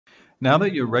Now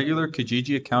that your regular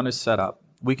Kijiji account is set up,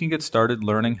 we can get started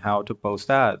learning how to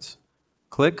post ads.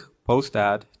 Click Post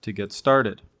Ad to get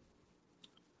started.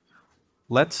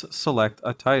 Let's select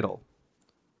a title.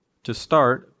 To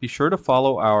start, be sure to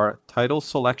follow our title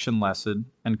selection lesson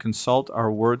and consult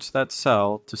our words that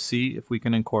sell to see if we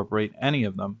can incorporate any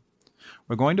of them.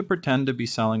 We're going to pretend to be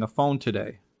selling a phone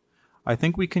today. I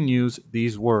think we can use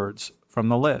these words from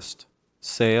the list: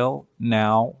 sale,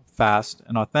 now, fast,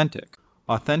 and authentic.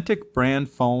 Authentic brand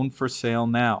phone for sale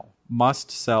now, must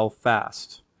sell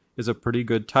fast is a pretty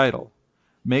good title.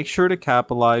 Make sure to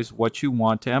capitalize what you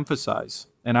want to emphasize.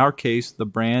 In our case, the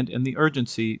brand and the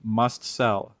urgency must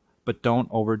sell, but don't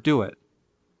overdo it.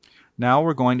 Now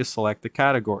we're going to select the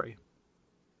category.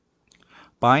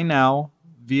 Buy now,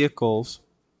 vehicles,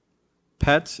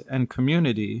 pets, and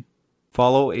community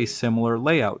follow a similar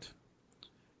layout.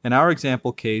 In our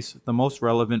example case, the most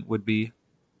relevant would be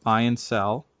buy and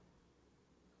sell,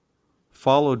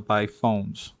 followed by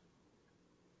phones,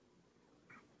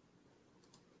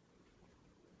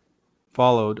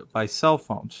 followed by cell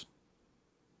phones.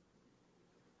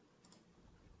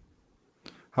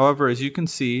 However, as you can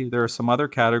see, there are some other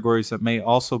categories that may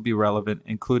also be relevant,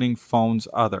 including phones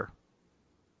other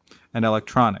and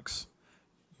electronics.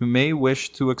 You may wish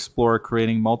to explore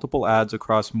creating multiple ads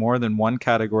across more than one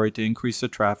category to increase the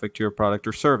traffic to your product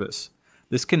or service.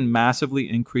 This can massively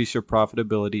increase your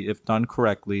profitability if done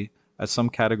correctly, as some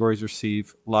categories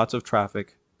receive lots of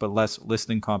traffic but less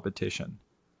listing competition.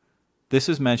 This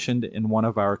is mentioned in one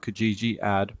of our Kijiji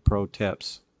Ad Pro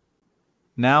tips.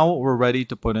 Now we're ready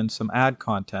to put in some ad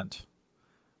content.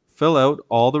 Fill out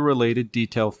all the related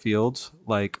detail fields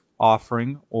like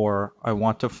offering or I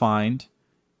want to find.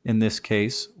 In this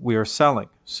case, we are selling,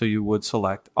 so you would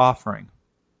select offering.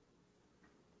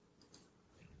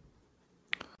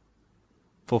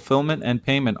 Fulfillment and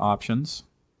payment options.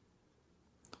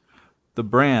 The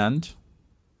brand.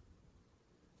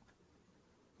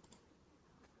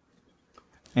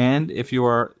 And if you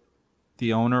are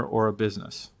the owner or a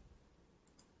business.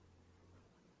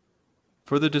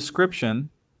 For the description,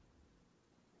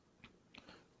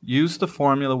 use the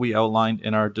formula we outlined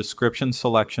in our description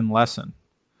selection lesson.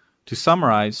 To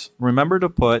summarize, remember to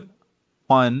put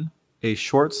 1. A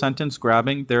short sentence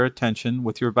grabbing their attention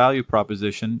with your value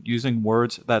proposition using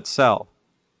words that sell.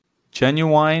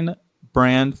 Genuine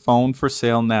brand phone for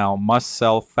sale now, must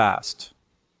sell fast.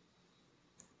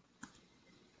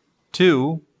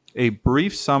 2. A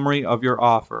brief summary of your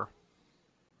offer.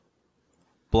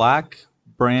 Black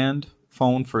brand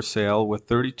phone for sale with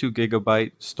 32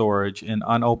 GB storage in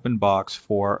unopened box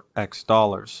for X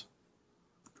dollars.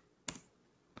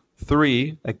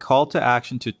 3. A call to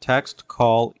action to text,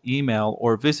 call, email,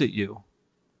 or visit you.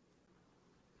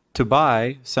 To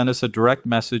buy, send us a direct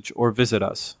message or visit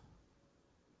us.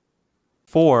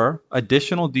 4.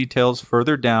 Additional details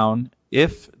further down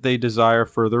if they desire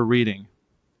further reading.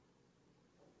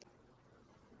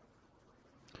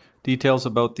 Details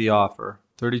about the offer: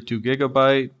 32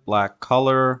 GB, black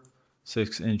color,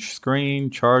 6-inch screen,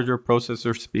 charger,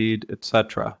 processor speed,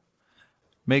 etc.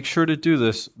 Make sure to do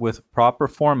this with proper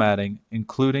formatting,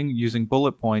 including using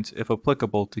bullet points if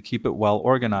applicable to keep it well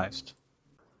organized.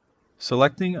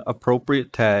 Selecting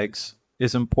appropriate tags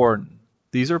is important.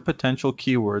 These are potential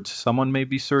keywords someone may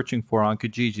be searching for on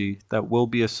Kijiji that will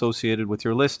be associated with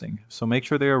your listing, so make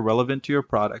sure they are relevant to your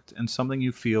product and something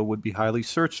you feel would be highly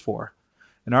searched for.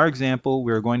 In our example,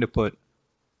 we are going to put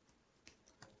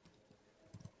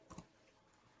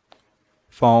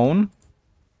phone,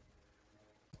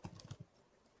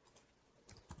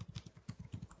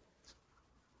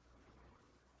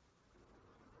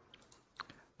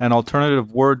 an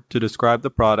alternative word to describe the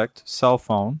product, cell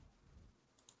phone,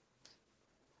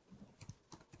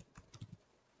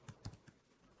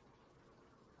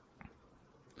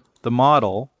 the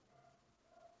model,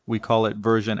 we call it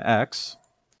version X,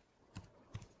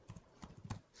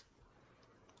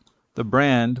 the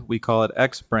brand, we call it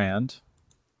X brand,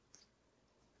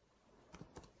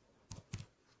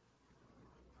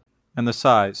 and the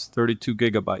size, 32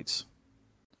 GB.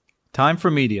 Time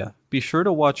for media. Be sure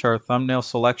to watch our thumbnail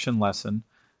selection lesson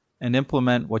and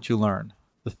implement what you learn.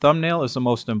 The thumbnail is the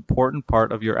most important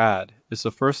part of your ad. It's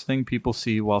the first thing people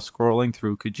see while scrolling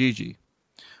through Kijiji.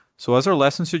 So as our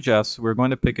lesson suggests, we're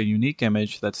going to pick a unique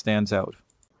image that stands out.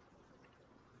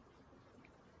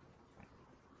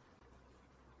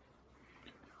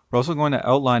 We're also going to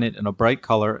outline it in a bright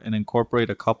color and incorporate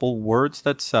a couple words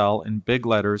that sell in big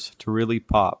letters to really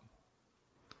pop.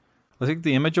 Let's take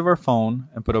the image of our phone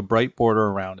and put a bright border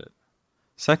around it.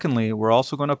 Secondly, we're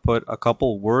also going to put a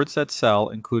couple words that sell,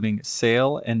 including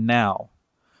sale and now.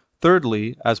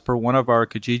 Thirdly, as per one of our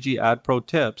Kijiji Ad Pro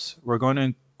tips, we're going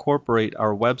to incorporate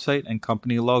our website and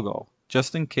company logo,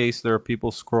 just in case there are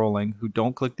people scrolling who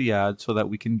don't click the ad, so that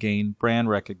we can gain brand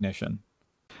recognition.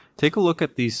 Take a look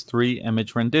at these 3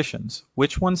 image renditions.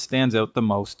 Which one stands out the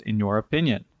most in your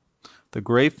opinion? The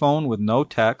gray phone with no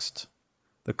text,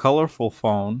 the colorful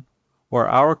phone, or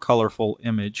our colorful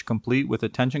image complete with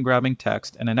attention-grabbing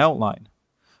text and an outline?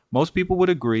 Most people would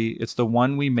agree it's the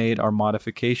one we made our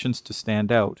modifications to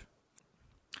stand out.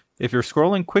 If you're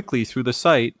scrolling quickly through the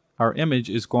site, our image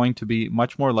is going to be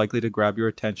much more likely to grab your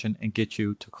attention and get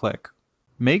you to click.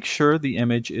 Make sure the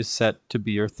image is set to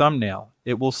be your thumbnail.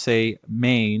 It will say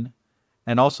main,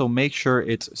 and also make sure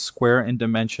it's square in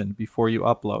dimension before you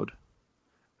upload.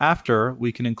 After,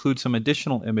 we can include some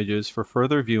additional images for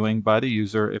further viewing by the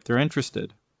user if they're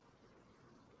interested.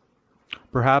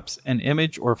 Perhaps an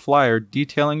image or flyer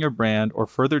detailing your brand or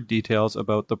further details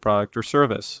about the product or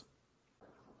service.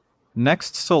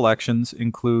 Next selections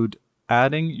include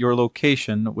adding your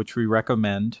location, which we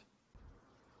recommend,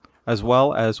 as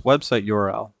well as website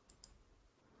URL.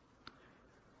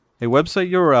 A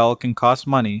website URL can cost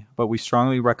money, but we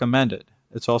strongly recommend it.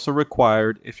 It's also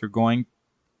required if you're going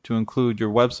to include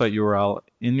your website URL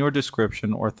in your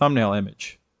description or thumbnail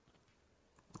image.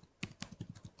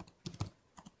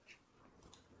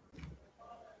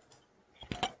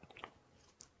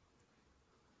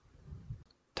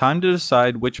 Time to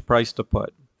decide which price to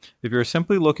put. If you're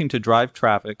simply looking to drive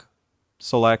traffic,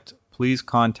 select Please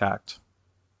Contact.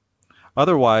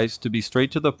 Otherwise, to be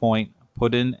straight to the point,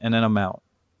 put in an amount.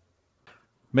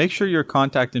 Make sure your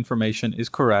contact information is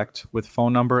correct with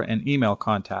phone number and email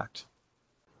contact.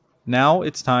 Now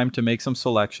it's time to make some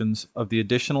selections of the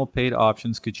additional paid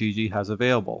options Kijiji has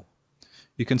available.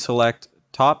 You can select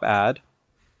Top Ad.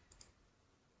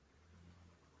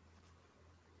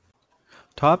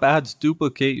 Top ads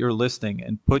duplicate your listing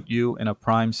and put you in a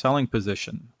prime selling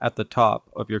position at the top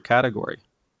of your category.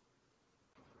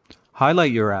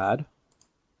 Highlight your ad,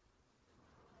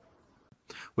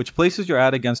 which places your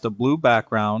ad against a blue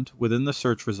background within the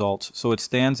search results so it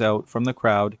stands out from the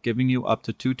crowd, giving you up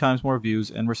to 2 times more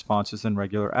views and responses than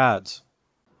regular ads.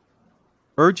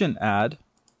 Urgent ad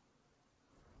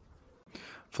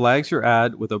flags your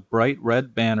ad with a bright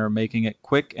red banner, making it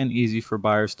quick and easy for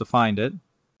buyers to find it.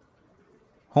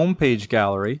 Homepage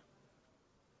gallery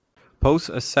posts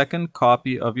a second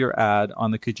copy of your ad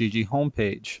on the Kijiji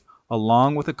homepage,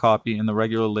 along with a copy in the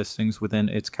regular listings within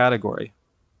its category.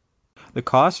 The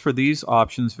cost for these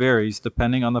options varies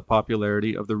depending on the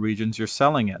popularity of the regions you're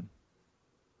selling in.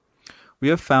 We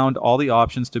have found all the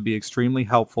options to be extremely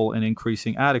helpful in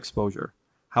increasing ad exposure.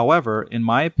 However, in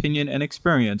my opinion and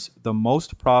experience, the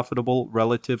most profitable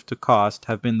relative to cost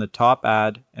have been the top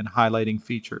ad and highlighting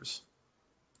features.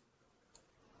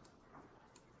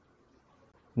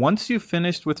 Once you've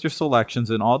finished with your selections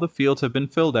and all the fields have been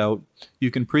filled out, you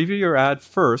can preview your ad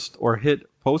first or hit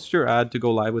Post your ad to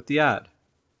go live with the ad.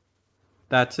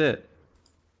 That's it.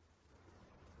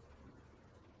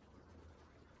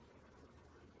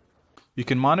 You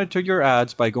can monitor your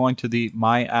ads by going to the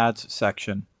My Ads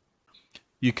section.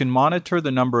 You can monitor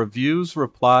the number of views,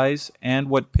 replies, and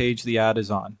what page the ad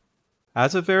is on.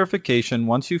 As a verification,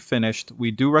 once you've finished,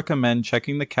 we do recommend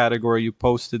checking the category you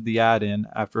posted the ad in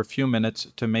after a few minutes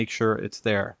to make sure it's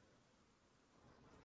there.